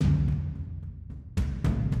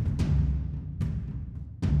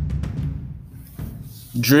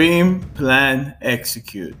Dream, plan,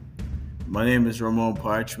 execute. My name is Ramon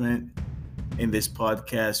Parchment. In this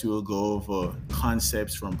podcast, we will go over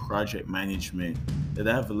concepts from project management that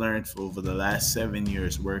I've learned over the last 7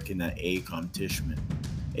 years working at Parchment.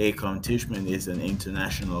 Parchment is an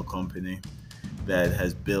international company that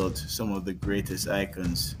has built some of the greatest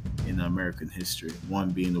icons in American history, one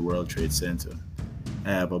being the World Trade Center. I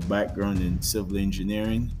have a background in civil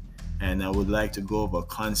engineering, and I would like to go over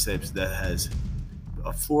concepts that has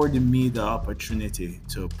afforded me the opportunity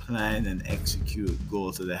to plan and execute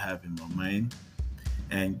goals that I have in my mind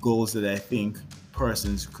and goals that I think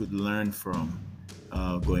persons could learn from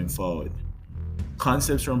going forward.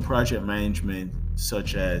 Concepts from project management,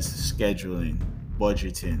 such as scheduling,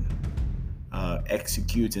 budgeting,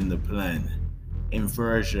 executing the plan,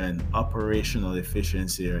 inversion, operational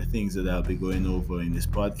efficiency, are things that I'll be going over in this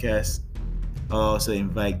podcast. I'll also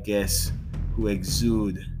invite guests who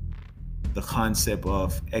exude the concept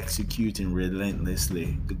of executing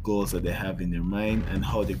relentlessly the goals that they have in their mind and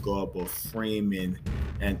how they go about framing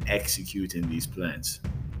and executing these plans.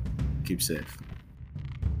 Keep safe.